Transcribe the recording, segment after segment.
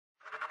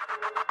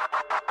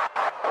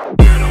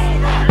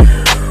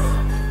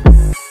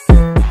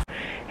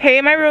Hey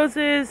my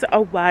roses,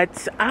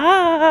 what's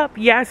up?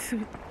 Yes,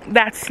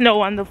 that's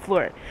snow on the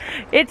floor.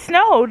 It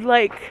snowed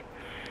like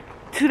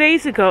 2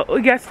 days ago, or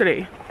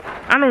yesterday.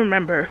 I don't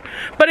remember,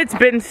 but it's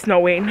been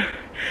snowing.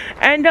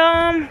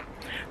 And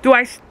do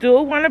I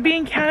still want to be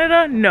in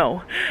Canada?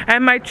 No.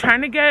 Am I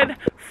trying to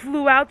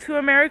flew out to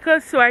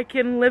America so I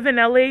can live in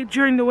LA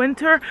during the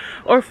winter,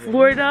 or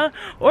Florida,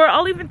 or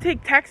I'll even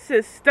take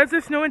Texas. Does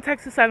it snow in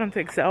Texas? I don't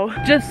think so.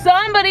 Just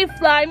somebody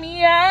fly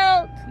me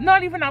out.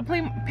 Not even I'll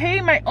pay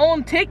my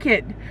own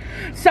ticket.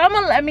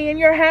 Someone let me in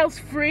your house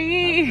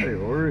free.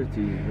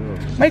 Priority,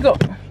 Michael,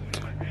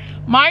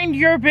 mind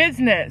your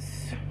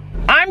business.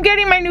 I'm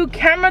getting my new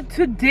camera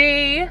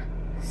today.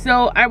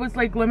 So I was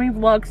like, let me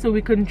vlog so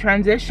we can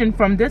transition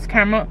from this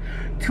camera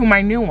to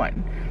my new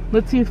one.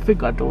 Let's see if it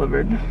got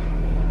delivered.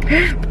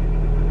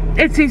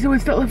 It says it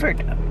was delivered.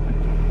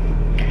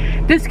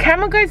 This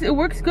camera, guys, it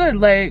works good,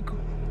 like,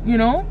 you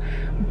know,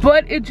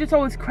 but it just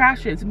always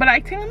crashes. But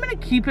I think I'm gonna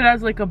keep it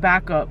as like a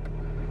backup.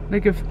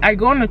 Like if I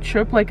go on a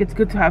trip, like it's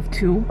good to have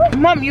two.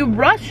 Mom, you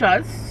rush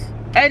us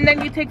and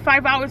then you take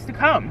 5 hours to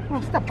come.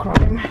 Oh, stop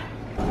crying.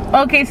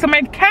 Okay, so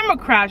my camera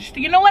crashed.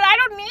 You know what? I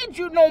don't need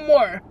you no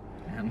more.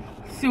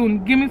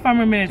 Soon. Give me 5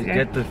 more minutes,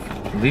 guys.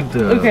 Leave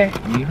the, okay.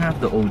 You have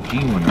the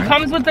OG one, right?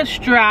 Comes with a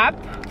strap.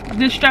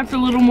 This strap's a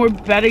little more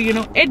better, you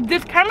know.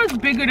 This camera's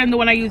bigger than the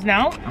one I use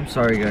now. I'm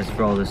sorry, guys,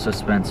 for all this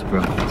suspense,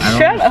 bro.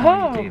 Shut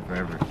up. Take it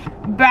forever.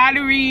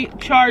 Battery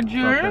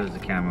charger. I thought that was the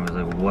camera. I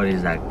was like, what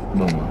is that?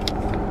 Boom.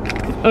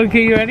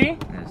 Okay, you ready?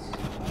 Yes.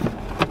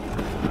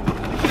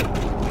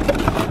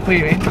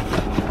 Wait.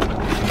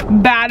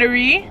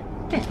 Battery.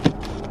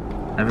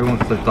 Everyone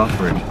clicked off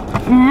already.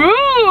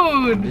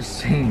 Rude. I'm just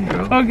saying,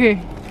 bro. Okay.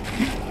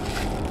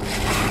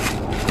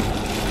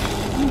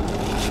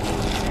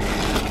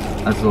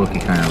 That's low-key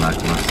kind of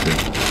lackluster.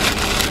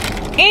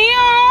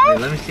 Ew.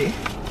 Wait, let me see.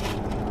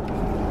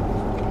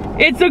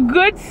 It's a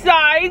good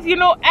size, you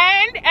know,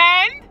 and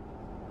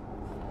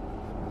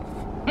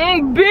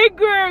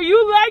bigger.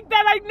 You like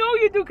that? I know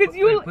you do, because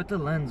you... Wait, put the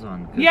lens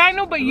on. Yeah, I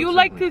know, but you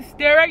like to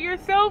stare at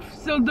yourself,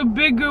 so the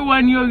bigger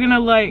one you're gonna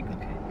like.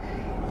 Okay.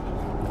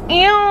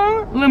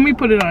 Ew. Let me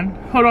put it on.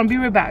 Hold on, be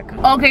right back.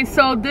 Okay,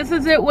 so this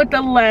is it with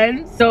the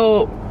lens.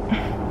 So...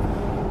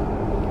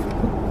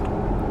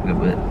 Yeah,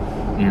 but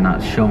you're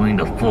not showing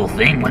the full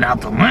thing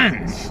without the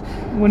lens.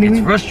 What do you mean?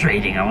 It's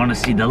frustrating. I want to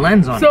see the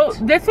lens on it. So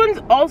this one's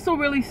also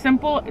really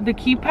simple. The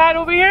keypad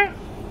over here,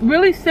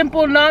 really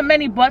simple. Not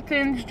many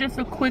buttons. Just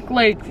a quick,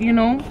 like, you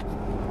know.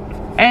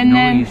 And you know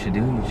then what you should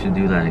do? You should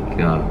do like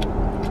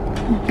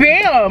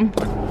bam.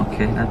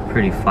 Okay, that's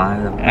pretty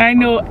fire. I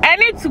know,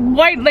 and it's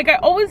white. Like I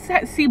always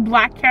see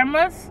black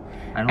cameras.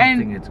 I don't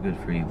think it's good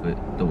for you, but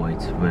the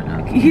whites. But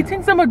he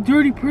thinks I'm a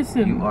dirty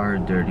person. You are a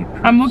dirty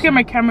person. I'm looking at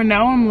my camera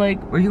now. I'm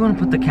like, where are you gonna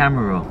put the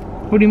camera, bro?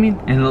 What do you mean?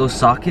 In a little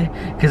socket?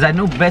 Cause I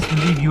know best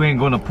believe you ain't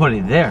gonna put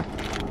it there.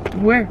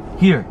 Where?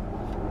 Here.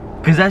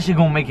 Cause that shit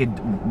gonna make it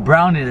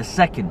brown in a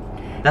second.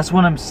 That's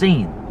what I'm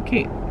saying.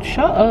 Okay,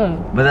 shut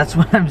up. But that's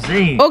what I'm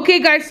saying. Okay,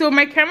 guys, so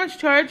my camera's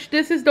charged.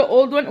 This is the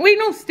old one. Wait,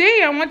 no,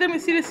 stay. I want them to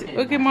see this.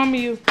 Okay,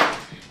 mommy, you.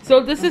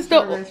 So this is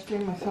the.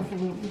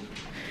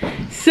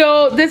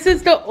 So this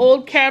is the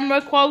old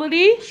camera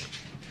quality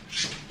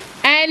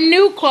and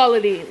new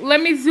quality. Let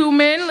me zoom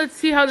in. Let's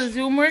see how the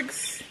zoom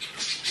works.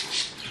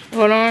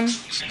 Hold on.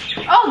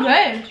 Oh,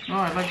 good. Oh,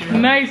 I like it.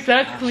 Nice,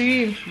 that's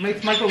clean.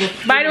 Makes Michael look.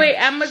 By the way,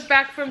 Emma's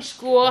back from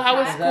school. How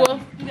was school?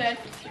 Good.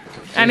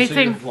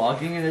 Anything? So you're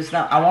vlogging in this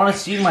now? I want to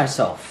see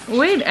myself.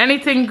 Wait,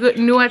 anything good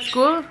new at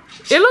school?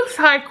 It looks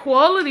high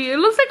quality. It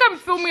looks like I'm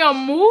filming a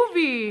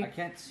movie. I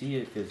can't see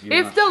it because you're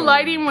If the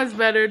lighting was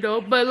better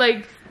though, but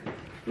like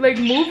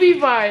movie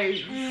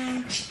vibes.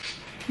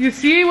 You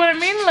see what I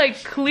mean?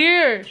 Like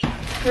clear.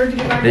 They're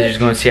just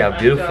gonna see how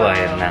beautiful I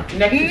am now.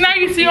 Now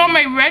you see all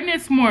my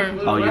redness more.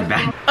 Oh, you're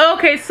back.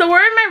 Okay, so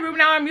we're in my room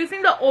now. I'm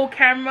using the old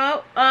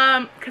camera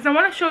because I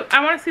want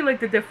to see like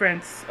the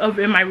difference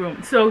in my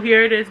room. So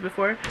here it is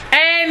before,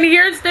 and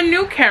here's the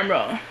new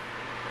camera.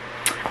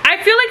 I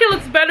feel like it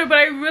looks better, but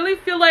I really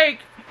feel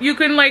like you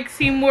can like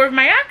see more of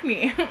my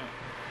acne.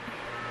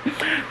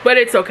 But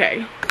it's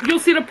okay. You'll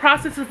see the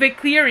process of it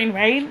clearing,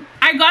 right?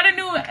 I got a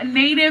new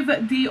native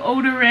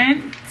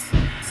deodorant.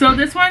 So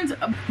this one's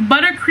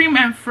buttercream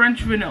and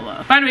French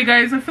vanilla. By the way,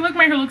 guys, I feel like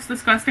my hair looks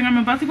disgusting. I'm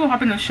about to go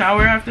hop in the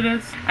shower after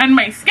this. And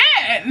my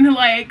skin,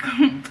 like,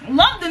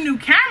 love the new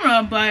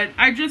camera, but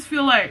I just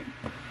feel like...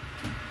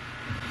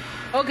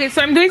 Okay,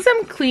 so I'm doing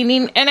some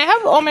cleaning, and I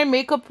have all my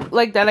makeup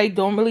like that I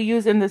don't really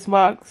use in this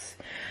box.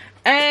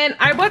 And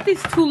I bought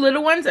these 2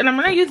 little ones, and I'm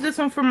gonna use this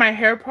one for my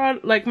hair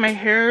product, like my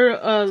hair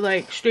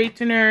like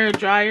straightener,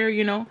 dryer,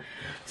 you know.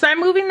 So I'm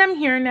moving them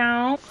here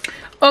now.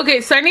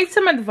 Okay, so I need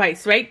some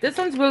advice, right? This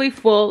one's really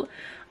full.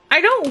 I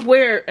don't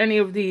wear any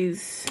of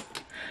these.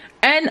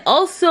 And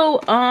also,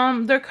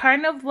 they're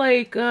kind of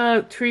like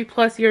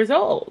 3+ years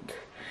old.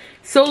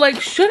 So like,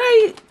 should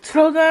I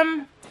throw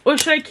them or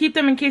should I keep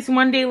them in case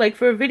one day, like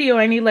for a video,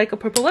 I need like a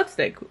purple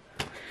lipstick?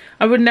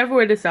 I would never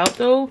wear this out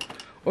though.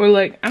 Or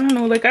like, I don't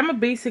know, like I'm a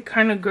basic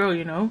kind of girl,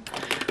 you know.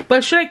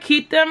 But should I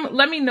keep them?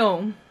 Let me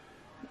know.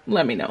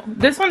 let me know.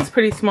 This one's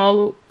pretty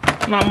small,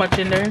 not much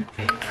in there.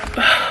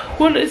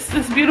 What is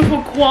this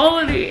beautiful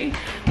quality?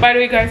 By the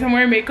way, guys, I'm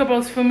wearing makeup. I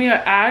was filming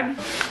an ad.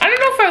 I don't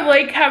know if I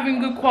like having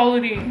good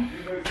quality.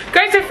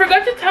 Guys, I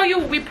forgot to tell you,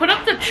 we put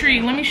up the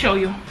tree. Let me show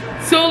you.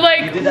 So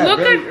like,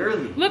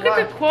 look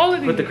at the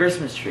quality. With the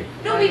Christmas tree.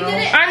 No, we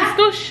didn't. I'm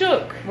still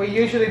shook. We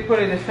usually put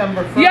it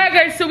December 1st. Yeah,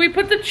 guys, so we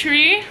put the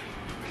tree.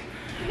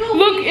 No,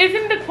 Look,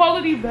 isn't the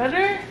quality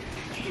better?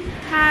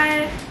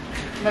 Hi.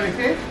 Let me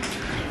see.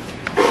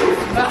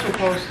 That's your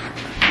post.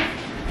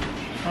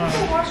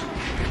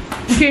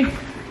 Okay,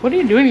 what are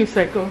you doing, you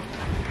psycho?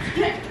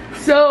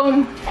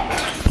 So,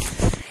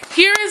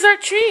 here is our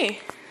tree.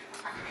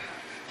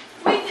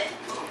 we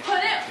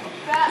put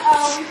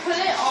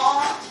it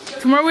all.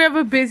 Tomorrow we have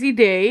a busy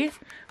day.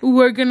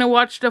 We're gonna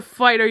watch the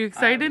fight. Are you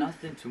excited? I have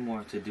nothing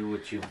tomorrow to do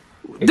with you.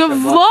 The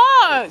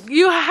vlog!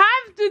 You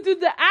have to do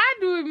the ad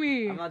with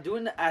me. I'm not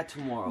doing the ad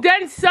tomorrow.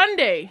 Then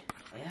Sunday.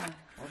 Yeah.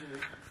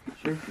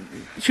 Sure.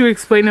 Should we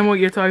explain them what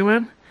you're talking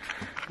about?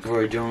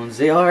 Roy Jones,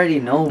 they already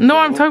know. No, bro.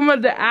 I'm talking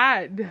about the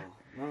ad.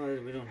 No,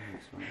 we don't have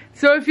this one.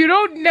 So if you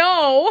don't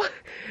know,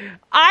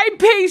 I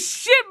pay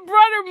shit,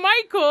 brother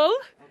Michael.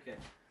 Okay.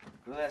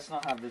 Let's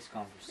not have this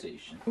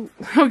conversation.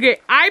 Okay,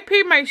 I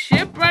pay my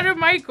shit, brother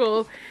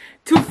Michael,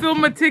 to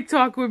film a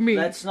TikTok with me.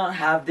 Let's not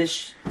have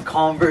this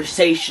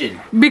conversation.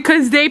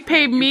 Because they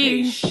pay You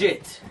me. pay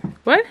shit.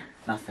 What?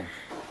 Nothing.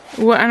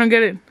 What? I don't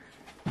get it.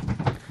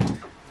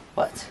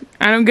 What?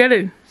 I don't get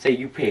it. Say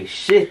you pay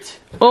shit.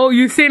 Oh,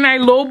 you saying I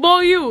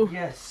lowball you?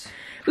 Yes.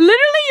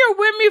 Literally, you're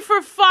with me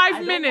for 5 I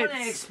don't minutes.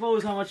 want to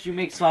expose how much you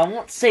make, so I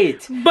won't say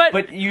it.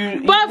 But you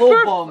for-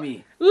 lowball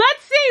me.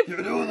 Let's say You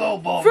do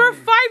lowball for me.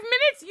 5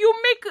 minutes you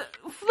make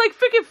like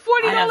freaking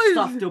I have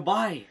stuff $40. to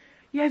buy.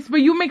 Yes,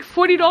 but you make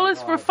 $40 Oh my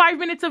for God. 5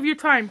 minutes of your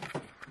time.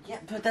 Yeah,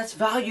 but that's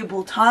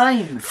valuable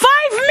time. 5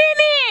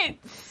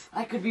 minutes.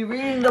 I could be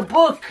reading the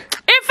book.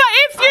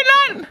 If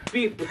you're not.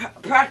 Be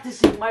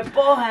practicing my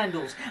ball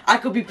handles. I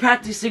could be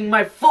practicing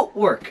my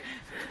footwork.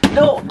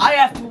 No, I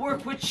have to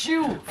work with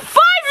you. 5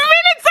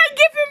 minutes, I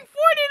give him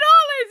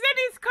 $40 and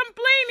he's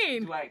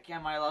complaining.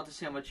 Am I allowed to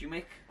say how much you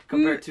make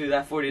compared to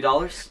that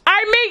 $40?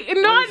 I make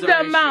not is the the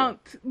ratio?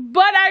 amount,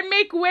 but I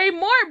make way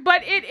more.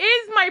 But it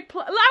is my. I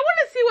want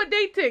to see what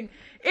they think.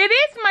 It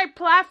is my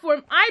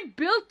platform. I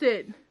built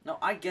it. No,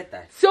 I get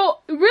that. So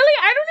really,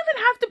 I don't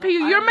even have to pay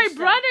you. I You're my understand.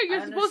 brother. I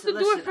You're supposed to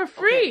understand. do it for Listen,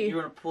 free. okay,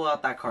 you're gonna pull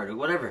out that card or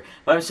whatever.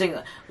 But I'm saying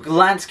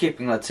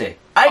landscaping. Let's say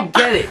I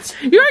get it.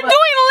 You're But-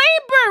 doing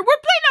labor.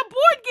 We're playing a board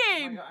Oh my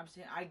game. God, I'm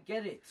saying I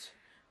get it.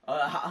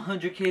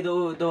 100K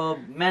the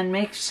man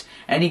makes,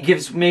 and he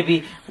gives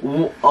maybe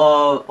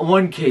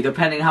 1K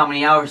depending how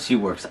many hours he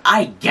works.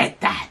 I get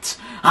that.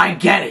 I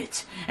get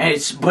it. And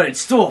but it's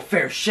still a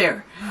fair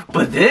share.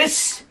 But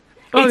this.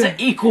 Oh, It's yeah. an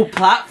equal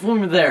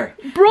platform there.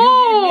 Bro.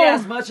 You need me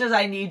as much as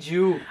I need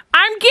you.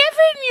 I'm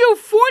giving you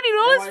 $40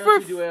 Why for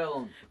don't you do it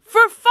alone?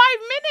 for 5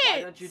 Why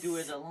minutes. don't you do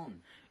it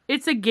alone?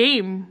 It's a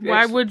game.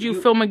 Why Yes, would you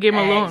film a game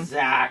alone?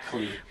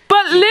 Exactly.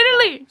 But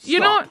literally, you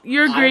know, Stop.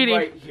 you're greedy. I'm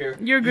right here.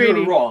 You're greedy.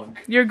 You're wrong.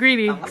 You're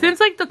greedy.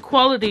 Since like the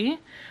quality,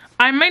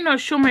 I might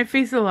not show my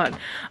face a lot.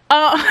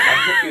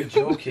 You're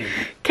joking.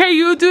 Can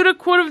you do the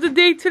quote of the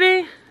day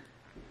today?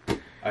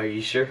 Are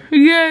you sure?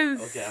 Yes.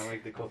 Okay, I'll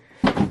make the quote.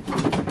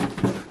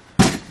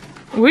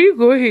 Where you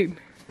going?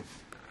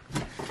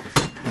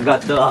 I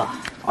got the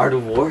Art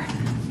of War,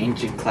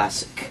 Ancient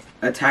Classic.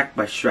 Attack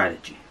by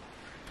Strategy.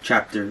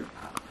 Chapter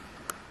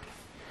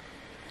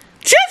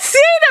Just say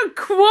the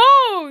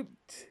quote.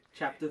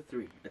 Chapter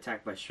 3.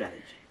 Attack by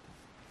Strategy.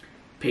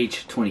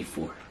 Page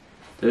 24.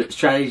 The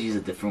strategy is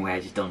a different way. I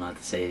just don't know how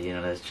to say it. You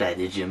know, that's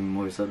stratagem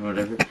or something,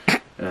 whatever.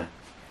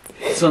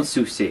 Sun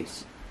Tzu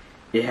says,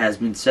 "It has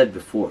been said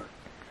before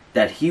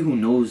that he who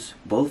knows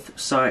both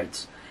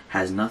sides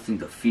has nothing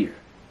to fear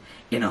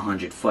in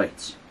 100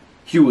 fights.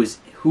 He who is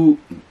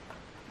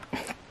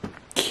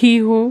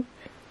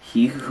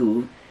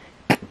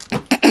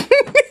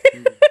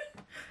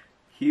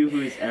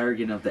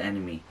arrogant of the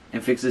enemy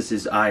and fixes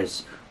his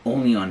eyes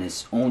only on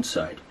his own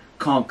side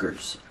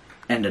conquers,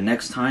 and the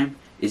next time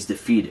is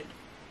defeated.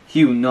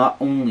 He who not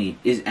only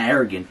is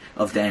arrogant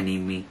of the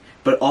enemy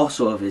but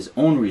also of his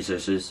own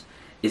resources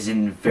is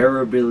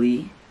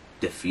invariably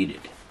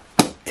defeated."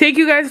 Thank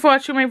you guys for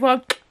watching my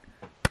vlog.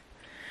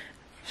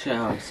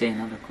 Shall I say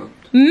another quote?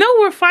 No,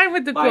 we're fine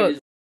with the Bye. quote.